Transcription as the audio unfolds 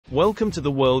Welcome to the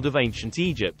world of ancient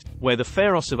Egypt, where the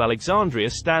Pharos of Alexandria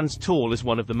stands tall as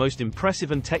one of the most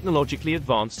impressive and technologically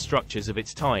advanced structures of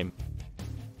its time.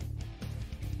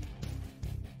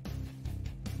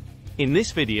 In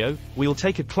this video, we'll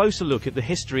take a closer look at the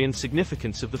history and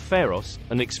significance of the Pharos,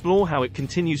 and explore how it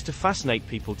continues to fascinate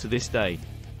people to this day.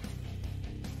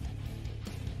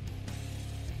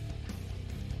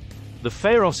 The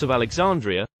Pharos of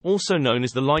Alexandria, also known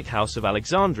as the Lighthouse of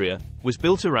Alexandria, was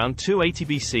built around 280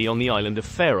 BC on the island of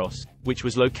Pharos, which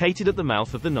was located at the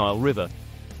mouth of the Nile River.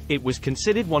 It was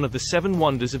considered one of the 7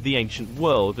 wonders of the ancient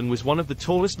world and was one of the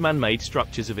tallest man-made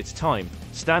structures of its time,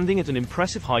 standing at an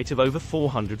impressive height of over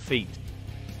 400 feet.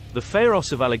 The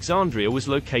Pharos of Alexandria was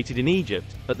located in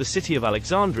Egypt, at the city of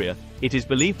Alexandria. It is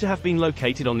believed to have been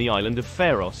located on the island of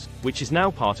Pharos, which is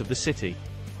now part of the city.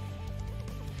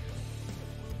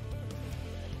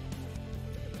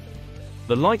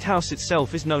 The lighthouse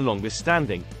itself is no longer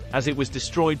standing, as it was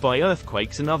destroyed by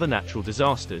earthquakes and other natural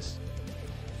disasters.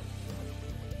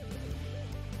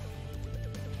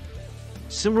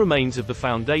 Some remains of the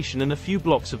foundation and a few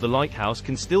blocks of the lighthouse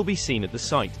can still be seen at the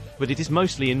site, but it is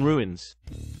mostly in ruins.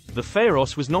 The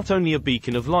Pharos was not only a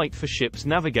beacon of light for ships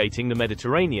navigating the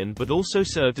Mediterranean but also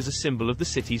served as a symbol of the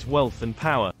city's wealth and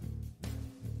power.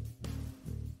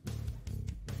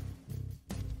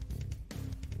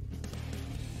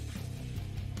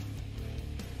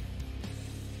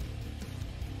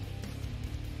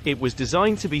 It was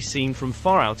designed to be seen from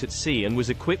far out at sea and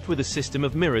was equipped with a system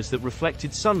of mirrors that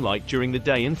reflected sunlight during the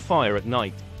day and fire at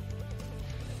night.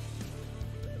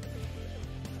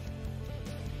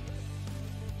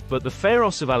 But the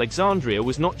Pharos of Alexandria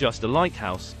was not just a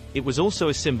lighthouse, it was also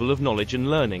a symbol of knowledge and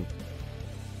learning.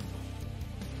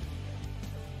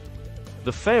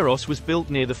 The Pharos was built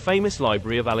near the famous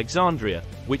Library of Alexandria,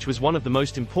 which was one of the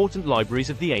most important libraries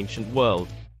of the ancient world.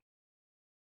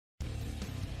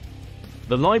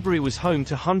 The library was home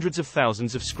to hundreds of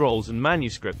thousands of scrolls and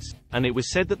manuscripts, and it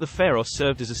was said that the Pharos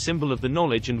served as a symbol of the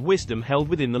knowledge and wisdom held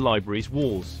within the library's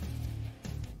walls.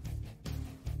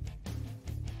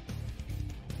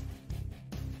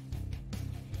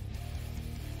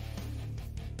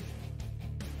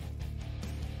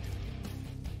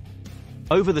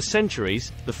 Over the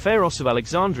centuries, the Pharos of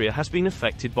Alexandria has been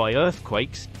affected by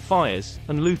earthquakes, fires,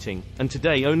 and looting, and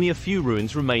today only a few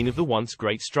ruins remain of the once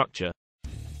great structure.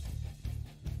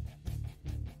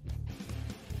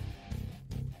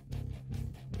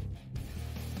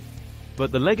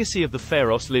 But the legacy of the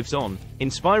Pharos lives on,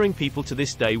 inspiring people to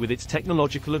this day with its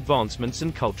technological advancements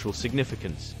and cultural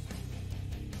significance.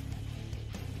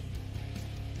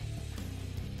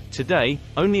 Today,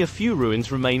 only a few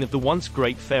ruins remain of the once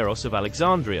great Pharos of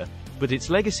Alexandria, but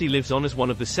its legacy lives on as one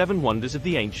of the 7 wonders of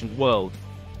the ancient world.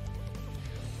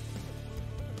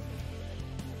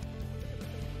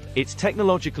 Its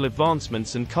technological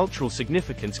advancements and cultural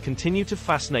significance continue to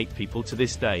fascinate people to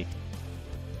this day.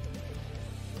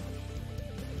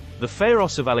 The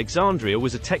Pharos of Alexandria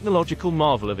was a technological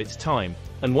marvel of its time,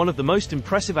 and one of the most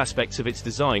impressive aspects of its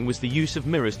design was the use of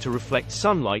mirrors to reflect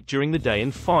sunlight during the day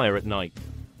and fire at night.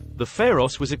 The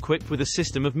Pharos was equipped with a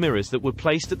system of mirrors that were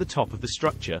placed at the top of the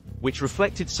structure, which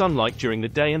reflected sunlight during the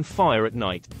day and fire at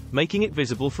night, making it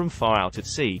visible from far out at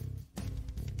sea.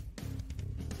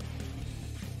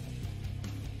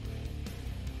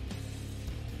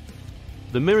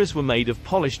 The mirrors were made of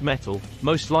polished metal,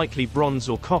 most likely bronze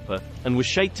or copper, and were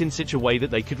shaped in such a way that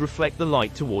they could reflect the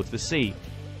light towards the sea.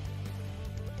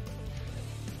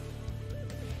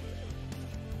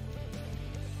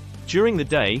 During the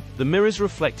day, the mirrors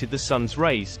reflected the sun's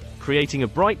rays, creating a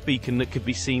bright beacon that could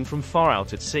be seen from far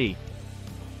out at sea.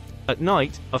 At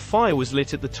night, a fire was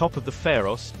lit at the top of the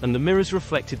Pharos, and the mirrors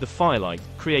reflected the firelight,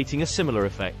 creating a similar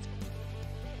effect.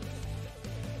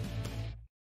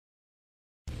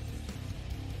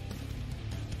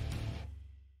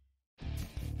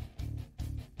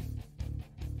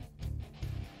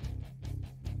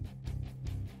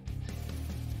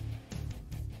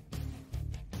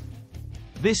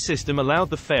 This system allowed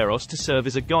the Pharos to serve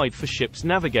as a guide for ships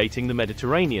navigating the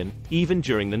Mediterranean, even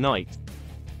during the night.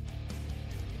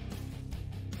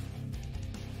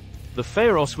 The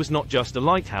Pharos was not just a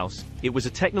lighthouse, it was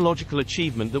a technological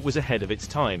achievement that was ahead of its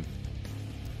time.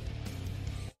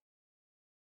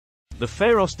 The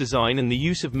Pharos design and the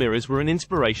use of mirrors were an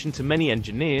inspiration to many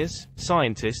engineers,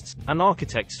 scientists, and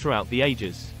architects throughout the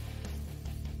ages.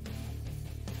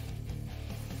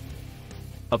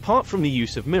 Apart from the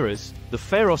use of mirrors, the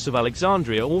Pharos of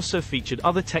Alexandria also featured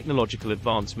other technological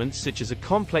advancements such as a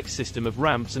complex system of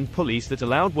ramps and pulleys that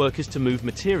allowed workers to move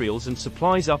materials and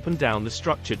supplies up and down the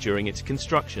structure during its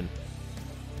construction.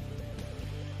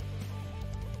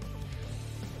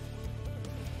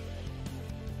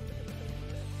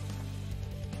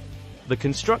 The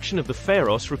construction of the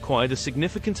Pharos required a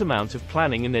significant amount of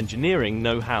planning and engineering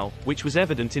know-how, which was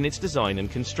evident in its design and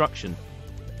construction.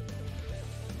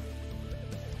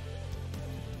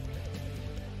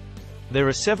 There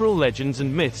are several legends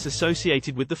and myths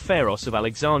associated with the Pharos of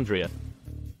Alexandria.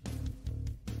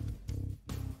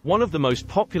 One of the most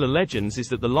popular legends is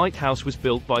that the lighthouse was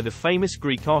built by the famous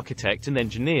Greek architect and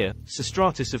engineer,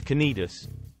 Sostratus of Cnidus.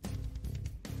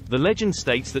 The legend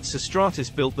states that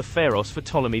Sostratus built the Pharos for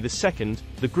Ptolemy II,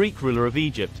 the Greek ruler of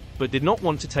Egypt, but did not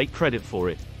want to take credit for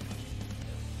it.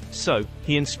 So,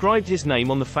 he inscribed his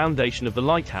name on the foundation of the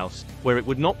lighthouse, where it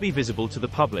would not be visible to the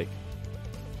public.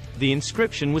 The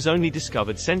inscription was only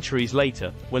discovered centuries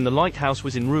later, when the lighthouse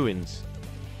was in ruins.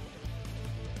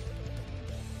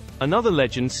 Another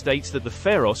legend states that the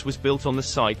Pharos was built on the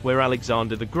site where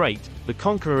Alexander the Great, the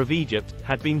conqueror of Egypt,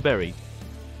 had been buried.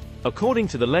 According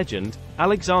to the legend,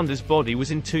 Alexander's body was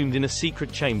entombed in a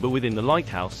secret chamber within the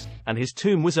lighthouse, and his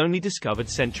tomb was only discovered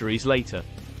centuries later.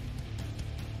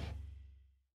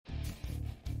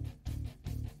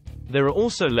 There are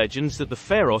also legends that the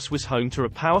Pharos was home to a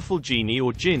powerful genie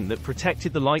or jinn that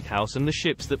protected the lighthouse and the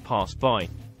ships that passed by.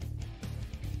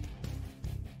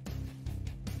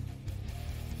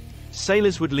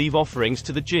 Sailors would leave offerings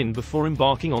to the jinn before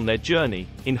embarking on their journey,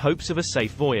 in hopes of a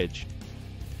safe voyage.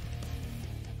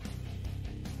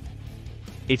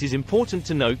 It is important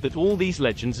to note that all these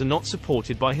legends are not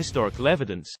supported by historical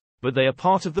evidence, but they are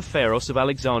part of the Pharos of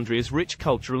Alexandria's rich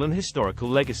cultural and historical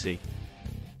legacy.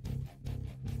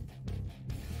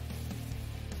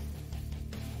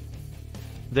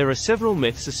 There are several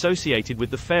myths associated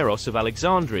with the Pharos of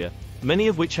Alexandria, many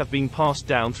of which have been passed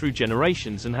down through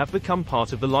generations and have become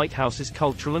part of the lighthouse's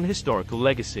cultural and historical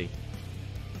legacy.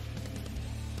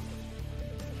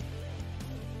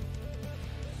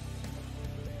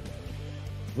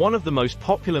 One of the most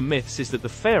popular myths is that the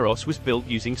Pharos was built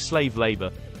using slave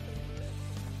labor.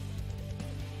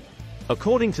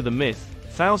 According to the myth,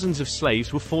 thousands of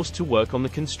slaves were forced to work on the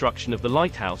construction of the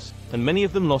lighthouse, and many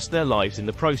of them lost their lives in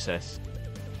the process.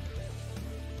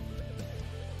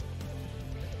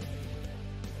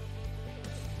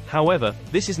 However,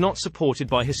 this is not supported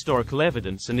by historical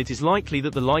evidence, and it is likely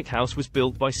that the lighthouse was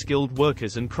built by skilled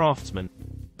workers and craftsmen.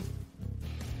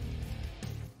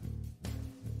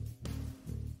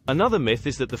 Another myth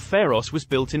is that the Pharos was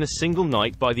built in a single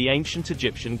night by the ancient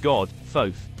Egyptian god,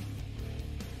 Thoth.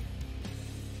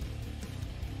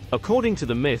 According to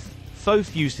the myth,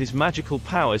 Thoth used his magical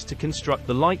powers to construct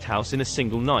the lighthouse in a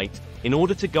single night, in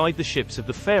order to guide the ships of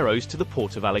the pharaohs to the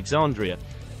port of Alexandria.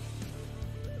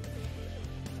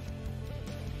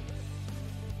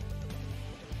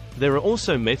 There are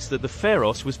also myths that the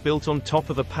Pharos was built on top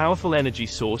of a powerful energy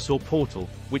source or portal,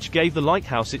 which gave the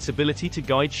lighthouse its ability to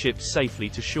guide ships safely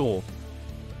to shore.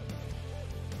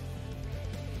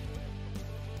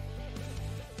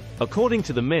 According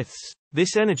to the myths,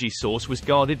 this energy source was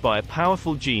guarded by a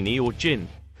powerful genie or jinn,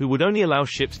 who would only allow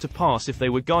ships to pass if they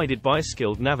were guided by a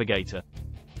skilled navigator.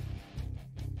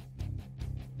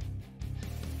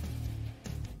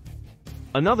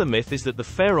 Another myth is that the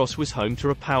Pharos was home to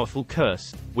a powerful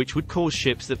curse, which would cause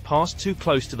ships that passed too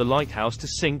close to the lighthouse to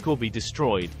sink or be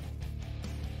destroyed.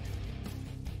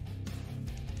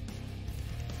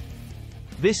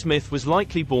 This myth was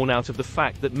likely born out of the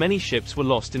fact that many ships were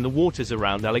lost in the waters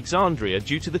around Alexandria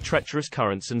due to the treacherous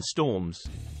currents and storms.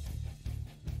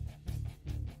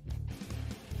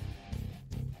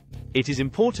 It is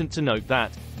important to note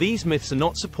that these myths are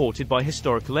not supported by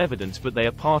historical evidence, but they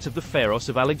are part of the Pharos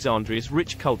of Alexandria's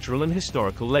rich cultural and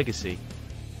historical legacy.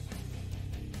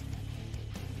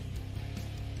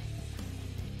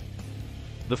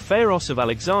 The Pharos of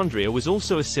Alexandria was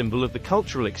also a symbol of the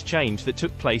cultural exchange that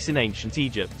took place in ancient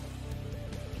Egypt.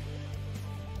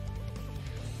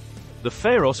 The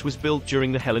Pharos was built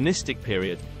during the Hellenistic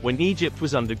period, when Egypt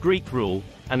was under Greek rule,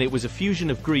 and it was a fusion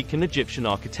of Greek and Egyptian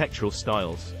architectural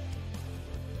styles.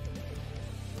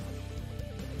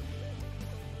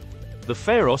 The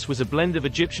Pharos was a blend of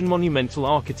Egyptian monumental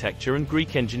architecture and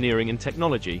Greek engineering and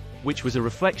technology, which was a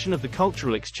reflection of the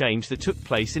cultural exchange that took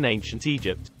place in ancient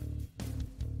Egypt.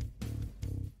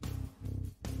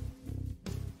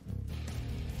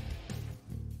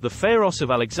 The Pharos of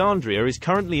Alexandria is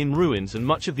currently in ruins, and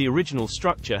much of the original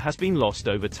structure has been lost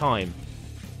over time.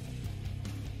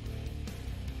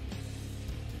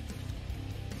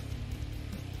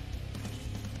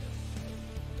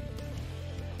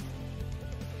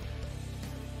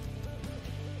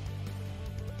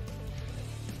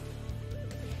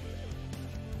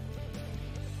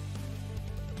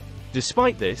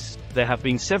 Despite this, there have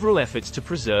been several efforts to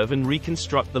preserve and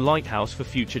reconstruct the lighthouse for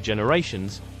future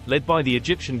generations, led by the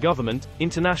Egyptian government,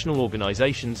 international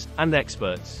organizations, and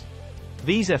experts.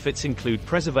 These efforts include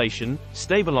preservation,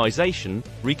 stabilization,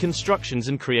 reconstructions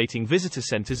and creating visitor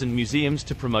centers and museums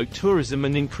to promote tourism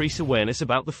and increase awareness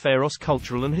about the Pharos'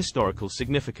 cultural and historical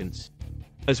significance.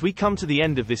 As we come to the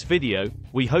end of this video,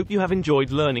 we hope you have enjoyed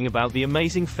learning about the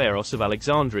amazing Pharos of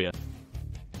Alexandria.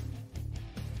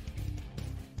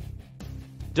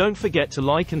 Don't forget to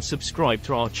like and subscribe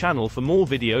to our channel for more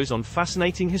videos on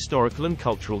fascinating historical and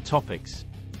cultural topics.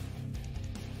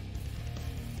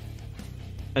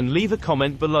 And leave a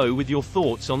comment below with your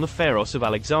thoughts on the Pharos of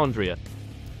Alexandria.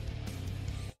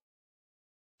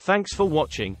 Thanks for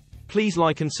watching. Please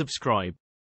like and subscribe.